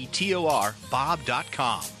D-O-C-T-O-R,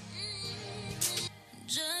 Bob.com.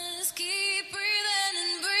 Just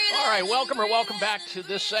right, welcome back to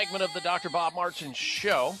this segment of the Dr. Bob Martin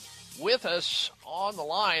Show. With us on the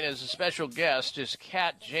line as a special guest is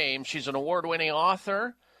Kat James. She's an award-winning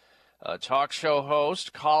author, a talk show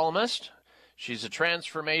host, columnist. She's a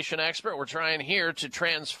transformation expert. We're trying here to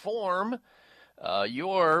transform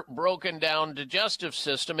your broken down digestive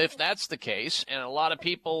system, if that's the case. And a lot of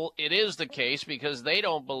people, it is the case because they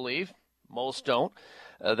don't believe, most don't,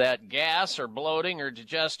 that gas or bloating or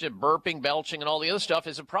digestive burping, belching, and all the other stuff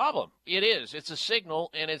is a problem. It is. It's a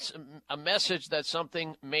signal, and it's a message that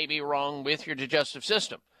something may be wrong with your digestive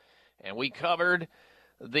system. And we covered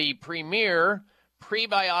the premier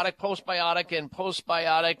prebiotic, postbiotic, and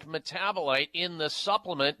postbiotic metabolite in the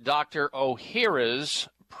supplement Dr. Ohhira's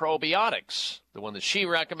probiotics, the one that she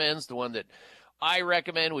recommends, the one that I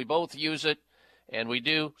recommend. We both use it, and we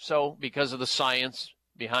do so because of the science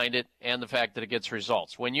behind it and the fact that it gets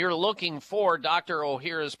results. When you're looking for Dr.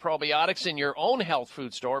 Ohhira's probiotics in your own health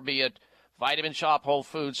food store, be it Vitamin Shoppe, Whole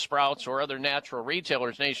Foods, Sprouts, or other natural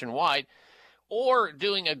retailers nationwide, or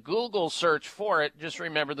doing a Google search for it, just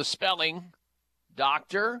remember the spelling,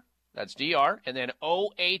 Dr., that's D-R, and then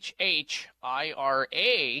O-H-H-I-R-A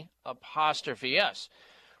apostrophe S.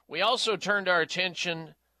 We also turned our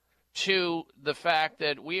attention to the fact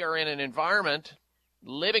that we are in an environment,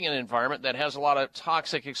 living in an environment that has a lot of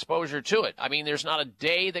toxic exposure to it. I mean, there's not a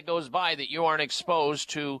day that goes by that you aren't exposed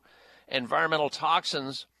to environmental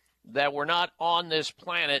toxins that were not on this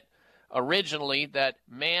planet originally, that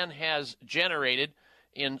man has generated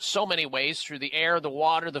in so many ways through the air, the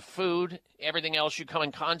water, the food, everything else you come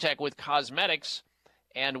in contact with, cosmetics,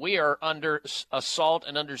 and we are under assault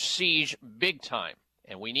and under siege big time.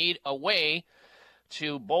 And we need a way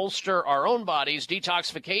to bolster our own body's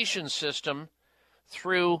detoxification system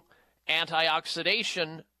through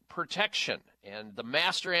antioxidation protection. And the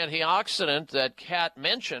master antioxidant that Kat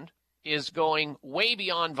mentioned is going way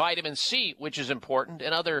beyond vitamin C, which is important,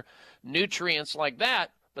 and other nutrients like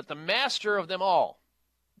that. But the master of them all,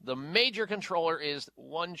 the major controller, is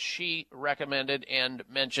one she recommended and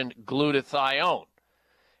mentioned, glutathione.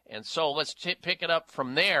 And so let's pick it up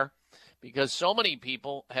from there, because so many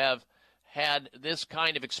people have had this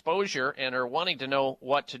kind of exposure and are wanting to know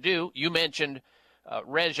what to do. You mentioned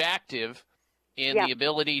Reg Active in the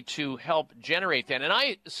ability to help generate that. And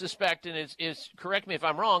I suspect, and it's correct me if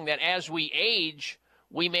I'm wrong, that as we age,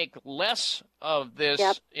 we make less of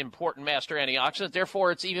this important master antioxidant.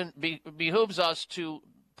 Therefore, it's even behooves us to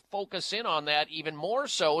focus in on that even more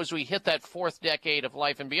so as we hit that fourth decade of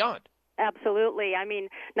life and beyond. Absolutely. I mean,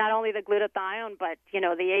 not only the glutathione, but,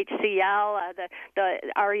 the HCl, the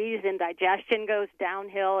REs in digestion goes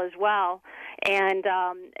downhill as well. And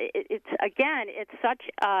it's such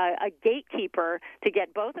a gatekeeper to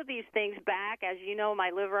get both of these things back. As you know,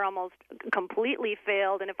 my liver almost completely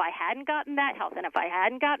failed, and if I hadn't gotten that health, and if I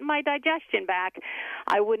hadn't gotten my digestion back,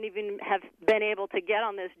 I wouldn't even have been able to get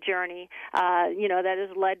on this journey, that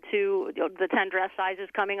has led to the 10 dress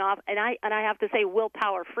sizes coming off. And I have to say,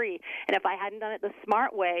 willpower free. And if I hadn't done it the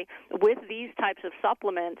smart way with these types of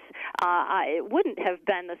supplements, it wouldn't have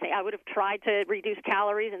been the same. I would have tried to reduce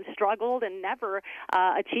calories and struggled and never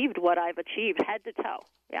achieved what I've achieved head to toe.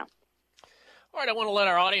 Yeah. All right, I want to let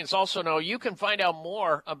our audience also know you can find out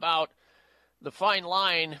more about the fine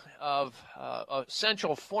line of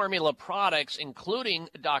essential formula products, including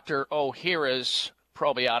Dr. Ohhira's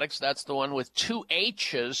probiotics. That's the one with 2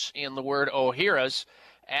 H's in the word Ohhira's,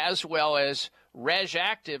 as well as Reg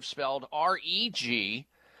Active, spelled R-E-G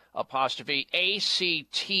apostrophe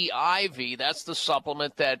A-C-T-I-V. That's the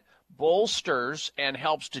supplement that bolsters and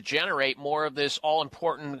helps to generate more of this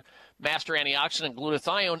all-important master antioxidant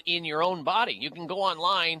glutathione in your own body. You can go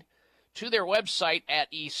online to their website at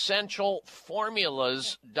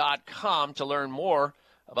essentialformulas.com to learn more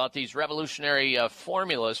about these revolutionary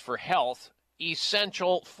formulas for health.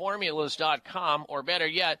 Essentialformulas.com, or better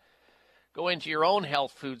yet, go into your own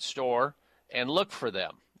health food store and look for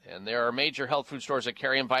them. And there are major health food stores that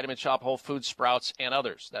carry them: Vitamin Shoppe, Whole Foods, Sprouts, and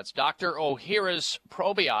others. That's Dr. Ohhira's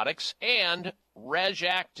probiotics and Reg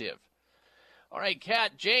Active. All right,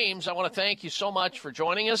 Kat James, I want to thank you so much for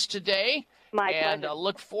joining us today. My and pleasure.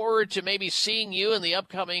 Look forward to maybe seeing you in the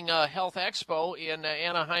upcoming Health Expo in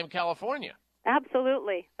Anaheim, California.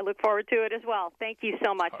 Absolutely. I look forward to it as well. Thank you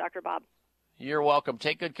so much, Dr. Bob. You're welcome.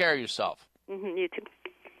 Take good care of yourself. You too.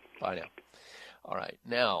 Bye now. All right,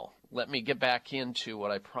 now let me get back into what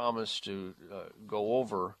I promised to go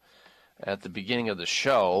over at the beginning of the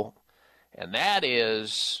show, and that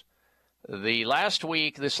is this last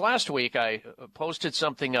week I posted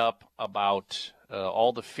something up about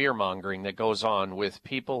all the fear-mongering that goes on with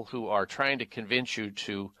people who are trying to convince you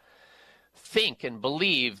to think and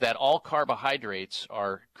believe that all carbohydrates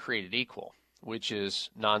are created equal, which is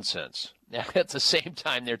nonsense. Now, at the same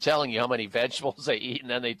time, they're telling you how many vegetables they eat, and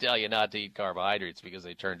then they tell you not to eat carbohydrates because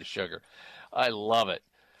they turn to sugar. I love it.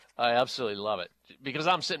 I absolutely love it, because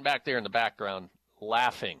I'm sitting back there in the background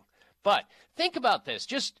laughing. But think about this,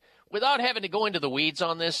 just without having to go into the weeds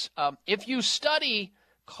on this. If you study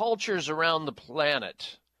cultures around the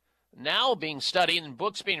planet, now being studied and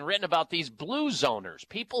books being written about these blue zoners,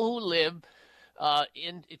 people who live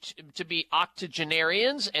to be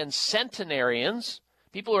octogenarians and centenarians,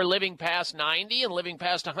 people who are living past 90 and living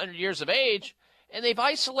past 100 years of age, and they've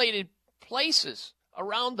isolated places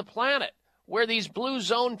around the planet where these blue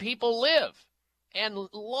zone people live. And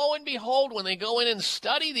lo and behold, when they go in and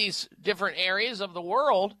study these different areas of the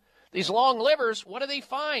world, these long livers, what do they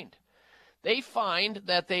find? They find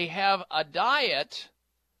that they have a diet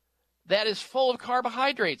that is full of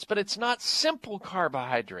carbohydrates, but it's not simple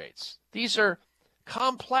carbohydrates. These are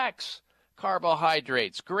complex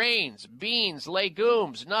carbohydrates, grains, beans,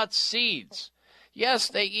 legumes, nuts, seeds. Yes,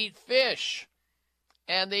 they eat fish,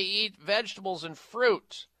 and they eat vegetables and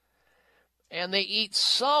fruit, and they eat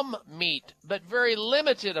some meat, but very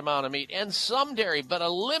limited amount of meat, and some dairy, but a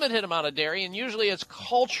limited amount of dairy, and usually it's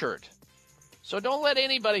cultured. So don't let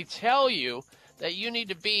anybody tell you that you need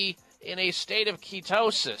to be in a state of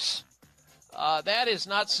ketosis. That is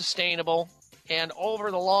not sustainable, and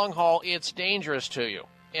over the long haul, it's dangerous to you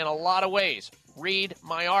in a lot of ways. Read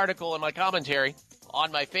my article and my commentary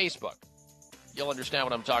on my Facebook. You'll understand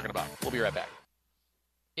what I'm talking about. We'll be right back.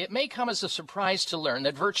 It may come as a surprise to learn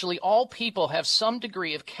that virtually all people have some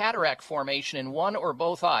degree of cataract formation in one or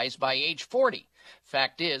both eyes by age 40.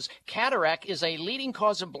 Fact is, cataract is a leading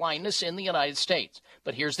cause of blindness in the United States.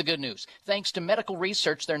 But here's the good news. Thanks to medical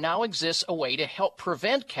research, there now exists a way to help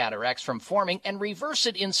prevent cataracts from forming and reverse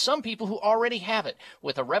it in some people who already have it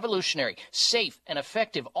with a revolutionary, safe, and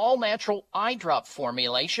effective all-natural eye drop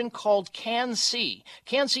formulation called Can-C.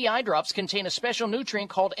 Can-C eye drops contain a special nutrient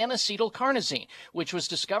called N-acetylcarnosine, which was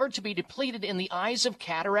discovered to be depleted in the eyes of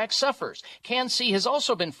cataract sufferers. Can-C has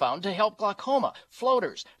also been found to help glaucoma,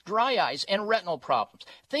 floaters, dry eyes, and retinal problems.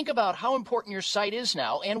 Think about how important your sight is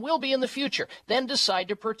now and will be in the future. Then decide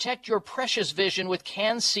to protect your precious vision with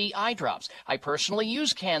Can-C eye drops. I personally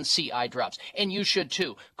use Can-C eye drops, and you should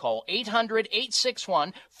too. Call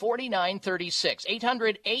 800-861-4936.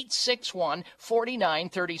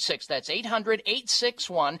 800-861-4936. That's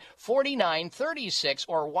 800-861-4936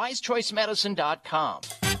 or wisechoicemedicine.com.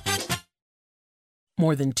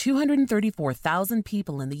 More than 234,000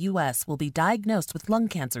 people in the U.S. will be diagnosed with lung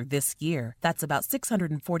cancer this year. That's about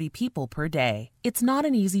 640 people per day. It's not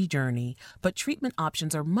an easy journey, but treatment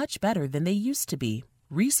options are much better than they used to be.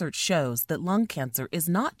 Research shows that lung cancer is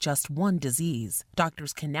not just one disease.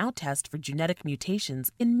 Doctors can now test for genetic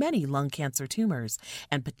mutations in many lung cancer tumors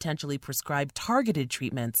and potentially prescribe targeted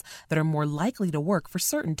treatments that are more likely to work for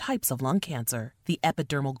certain types of lung cancer. The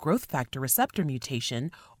epidermal growth factor receptor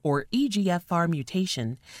mutation, or EGFR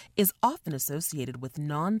mutation, is often associated with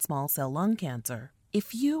non-small cell lung cancer.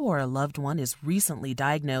 If you or a loved one is recently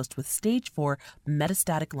diagnosed with stage 4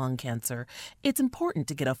 metastatic lung cancer, it's important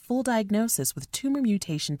to get a full diagnosis with tumor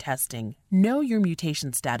mutation testing. Know your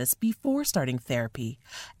mutation status before starting therapy,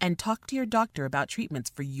 and talk to your doctor about treatments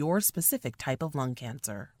for your specific type of lung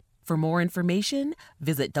cancer. For more information,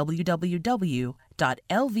 visit www.lvng.com.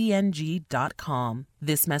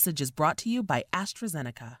 This message is brought to you by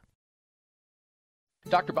AstraZeneca.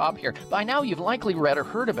 Dr. Bob here. By now you've likely read or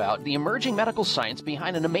heard about the emerging medical science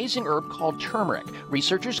behind an amazing herb called turmeric.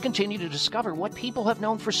 Researchers continue to discover what people have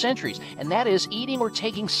known for centuries, and that is eating or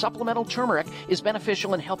taking supplemental turmeric is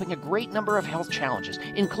beneficial in helping a great number of health challenges,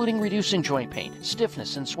 including reducing joint pain,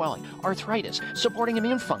 stiffness and swelling, arthritis, supporting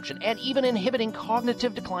immune function, and even inhibiting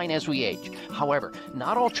cognitive decline as we age. However,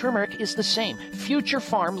 not all turmeric is the same. Future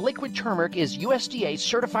Farm liquid turmeric is USDA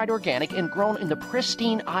certified organic and grown in the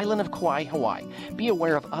pristine island of Kauai, Hawaii. Be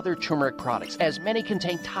aware of other turmeric products, as many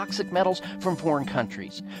contain toxic metals from foreign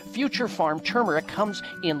countries. Future Farm turmeric comes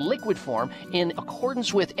in liquid form in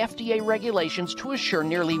accordance with FDA regulations to assure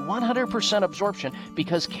nearly 100% absorption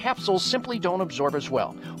because capsules simply don't absorb as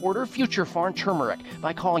well. Order Future Farm turmeric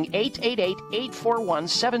by calling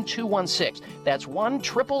 888-841-7216. That's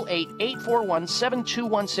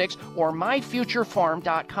 1-888-841-7216 or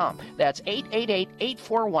myfuturefarm.com. That's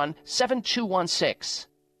 888-841-7216.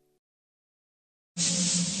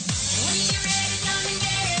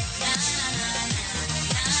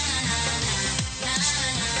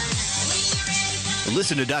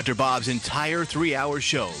 Listen to Dr. Bob's entire 3-hour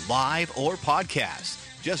show, live or podcast.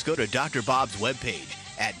 Just go to Dr. Bob's webpage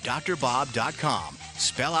at drbob.com.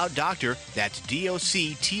 Spell out doctor, that's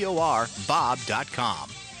DOCTOR, Bob.com.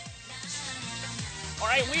 All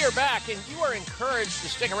right, we are back, and you are encouraged to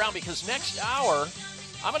stick around because next hour,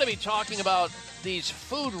 I'm going to be talking about these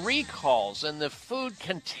food recalls and the food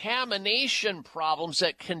contamination problems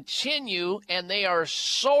that continue, and they are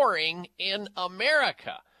soaring in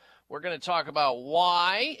America. We're going to talk about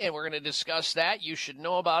why, and we're going to discuss that. You should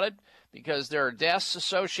know about it because there are deaths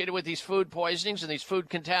associated with these food poisonings and these food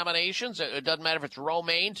contaminations. It doesn't matter if it's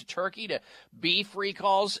romaine to turkey to beef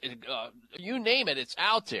recalls. You name it, it's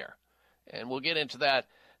out there. And we'll get into that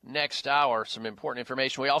next hour, some important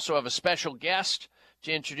information. We also have a special guest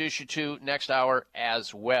to introduce you to next hour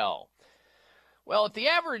as well. Well, if the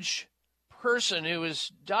average person who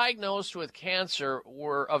is diagnosed with cancer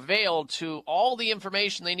were availed to all the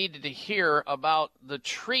information they needed to hear about the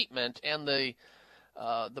treatment and the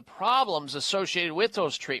problems associated with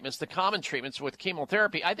those treatments, the common treatments with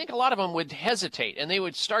chemotherapy, I think a lot of them would hesitate and they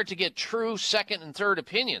would start to get true second and third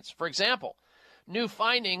opinions. For example, new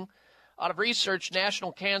finding out of research,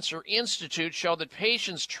 National Cancer Institute showed that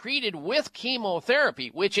patients treated with chemotherapy,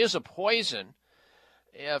 which is a poison,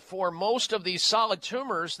 for most of these solid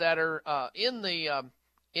tumors that are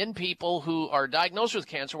in people who are diagnosed with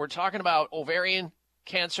cancer. We're talking about ovarian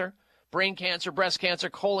cancer, brain cancer, breast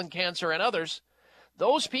cancer, colon cancer, and others.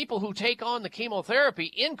 Those people who take on the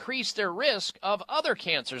chemotherapy increase their risk of other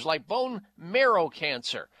cancers like bone marrow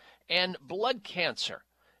cancer and blood cancer.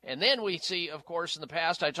 And then we see, of course, in the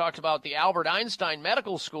past, I talked about the Albert Einstein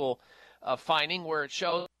Medical School finding where it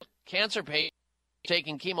showed cancer patients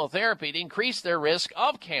taking chemotherapy to increase their risk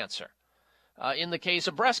of cancer in the case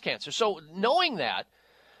of breast cancer. So knowing that,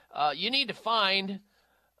 you need to find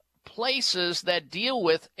places that deal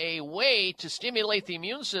with a way to stimulate the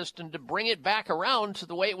immune system to bring it back around to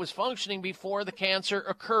the way it was functioning before the cancer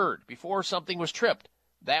occurred, before something was tripped.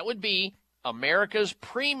 That would be America's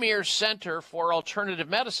premier center for alternative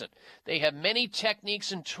medicine. They have many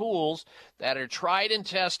techniques and tools that are tried and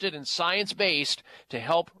tested and science-based to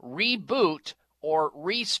help reboot or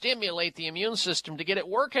re-stimulate the immune system to get it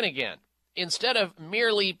working again instead of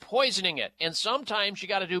merely poisoning it. And sometimes you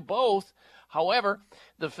got to do both. However,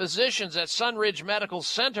 the physicians at Sunridge Medical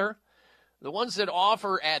Center, the ones that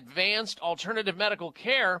offer advanced alternative medical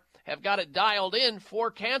care, have got it dialed in for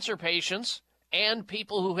cancer patients and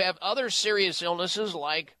people who have other serious illnesses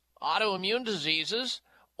like autoimmune diseases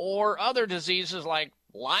or other diseases like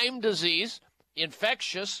Lyme disease,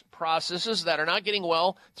 infectious processes that are not getting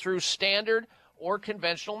well through standard or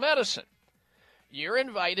conventional medicine. You're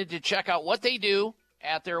invited to check out what they do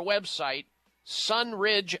at their website,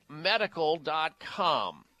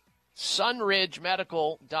 sunridgemedical.com.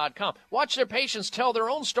 sunridgemedical.com. Watch their patients tell their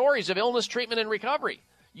own stories of illness, treatment, and recovery.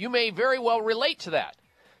 You may very well relate to that.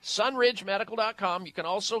 sunridgemedical.com. You can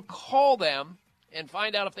also call them and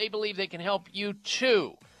find out if they believe they can help you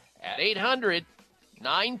too at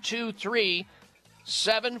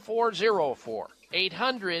 800-923-7404.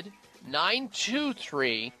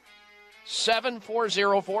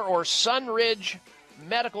 800-923-7404 or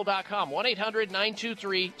sunridgemedical.com.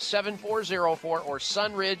 1-800-923-7404 or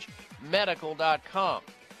sunridgemedical.com.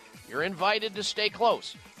 You're invited to stay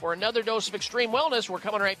close. For another dose of extreme wellness, we're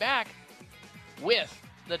coming right back with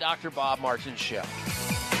the Dr. Bob Martin Show.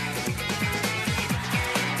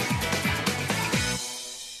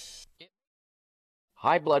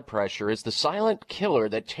 High blood pressure is the silent killer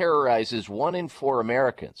that terrorizes 1 in 4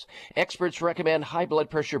 Americans. Experts recommend high blood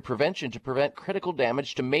pressure prevention to prevent critical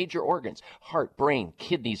damage to major organs, heart, brain,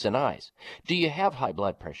 kidneys, and eyes. Do you have high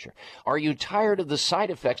blood pressure? Are you tired of the side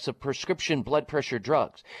effects of prescription blood pressure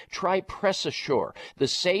drugs? Try PressAssure, the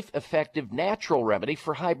safe, effective, natural remedy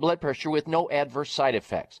for high blood pressure with no adverse side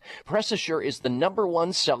effects. PressAssure is the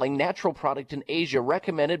 #1 selling natural product in Asia,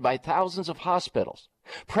 recommended by thousands of hospitals.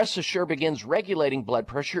 PressAssure begins regulating blood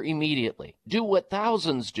pressure immediately. Do what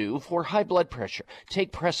thousands do for high blood pressure.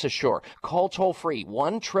 Take PressAssure. Call toll-free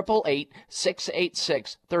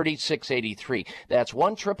 1-888-686-3683. That's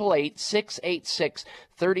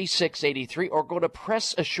 1-888-686-3683, or go to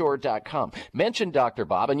PressAssure.com. Mention Dr.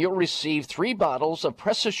 Bob and you'll receive 3 bottles of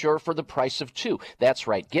PressAssure for the price of 2. That's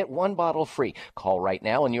right. Get 1 bottle free. Call right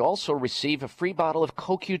now and you also receive a free bottle of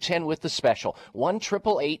CoQ10 with the special.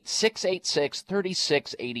 1-888-686-3683.